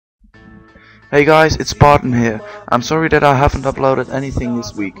Hey guys, it's Spartan here. I'm sorry that I haven't uploaded anything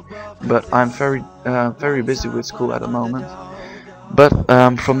this week, but I'm very busy with school at the moment. But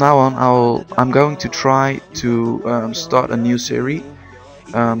from now on, I'm going to try to start a new series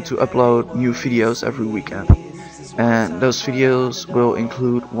to upload new videos every weekend. And those videos will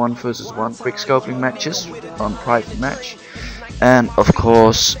include 1 versus 1 quickscoping matches on private match, and of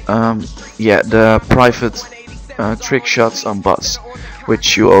course, the private trick shots on bots,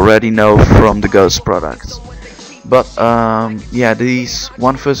 which you already know from the Ghost products. But these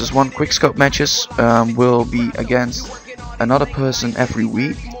 1 versus 1 quickscope matches will be against another person every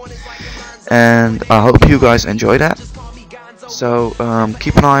week, and I hope you guys enjoy that. So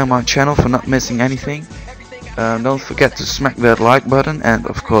keep an eye on my channel for not missing anything. Don't forget to smack that like button and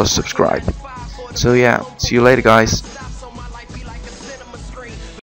of course subscribe. So yeah, see you later guys.